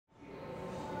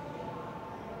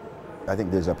I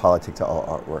think there's a politic to all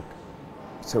artwork.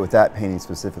 So with that painting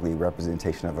specifically,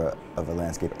 representation of a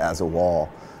landscape as a wall,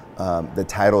 the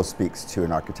title speaks to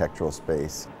an architectural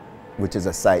space, which is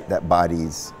a site that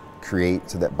bodies create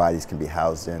so that bodies can be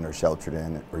housed in or sheltered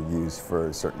in or used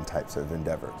for certain types of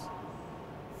endeavors.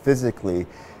 Physically,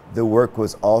 the work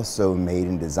was also made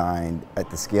and designed at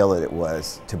the scale that it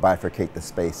was to bifurcate the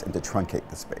space and to truncate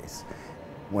the space.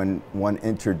 When one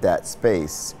entered that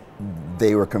space,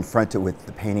 they were confronted with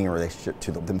the painting in relationship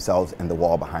to themselves and the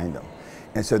wall behind them.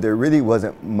 And so there really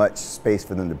wasn't much space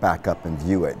for them to back up and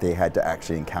view it. They had to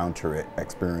actually encounter it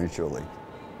experientially.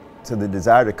 So the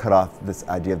desire to cut off this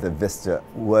idea of the vista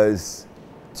was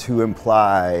to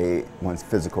imply one's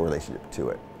physical relationship to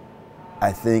it.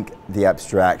 I think the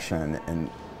abstraction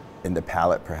and the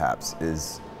palette perhaps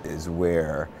is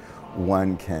where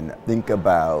one can think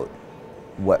about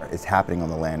what is happening on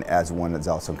the land as one is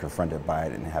also confronted by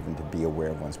it and having to be aware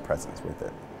of one's presence with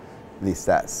it. At least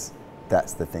that's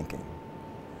the thinking.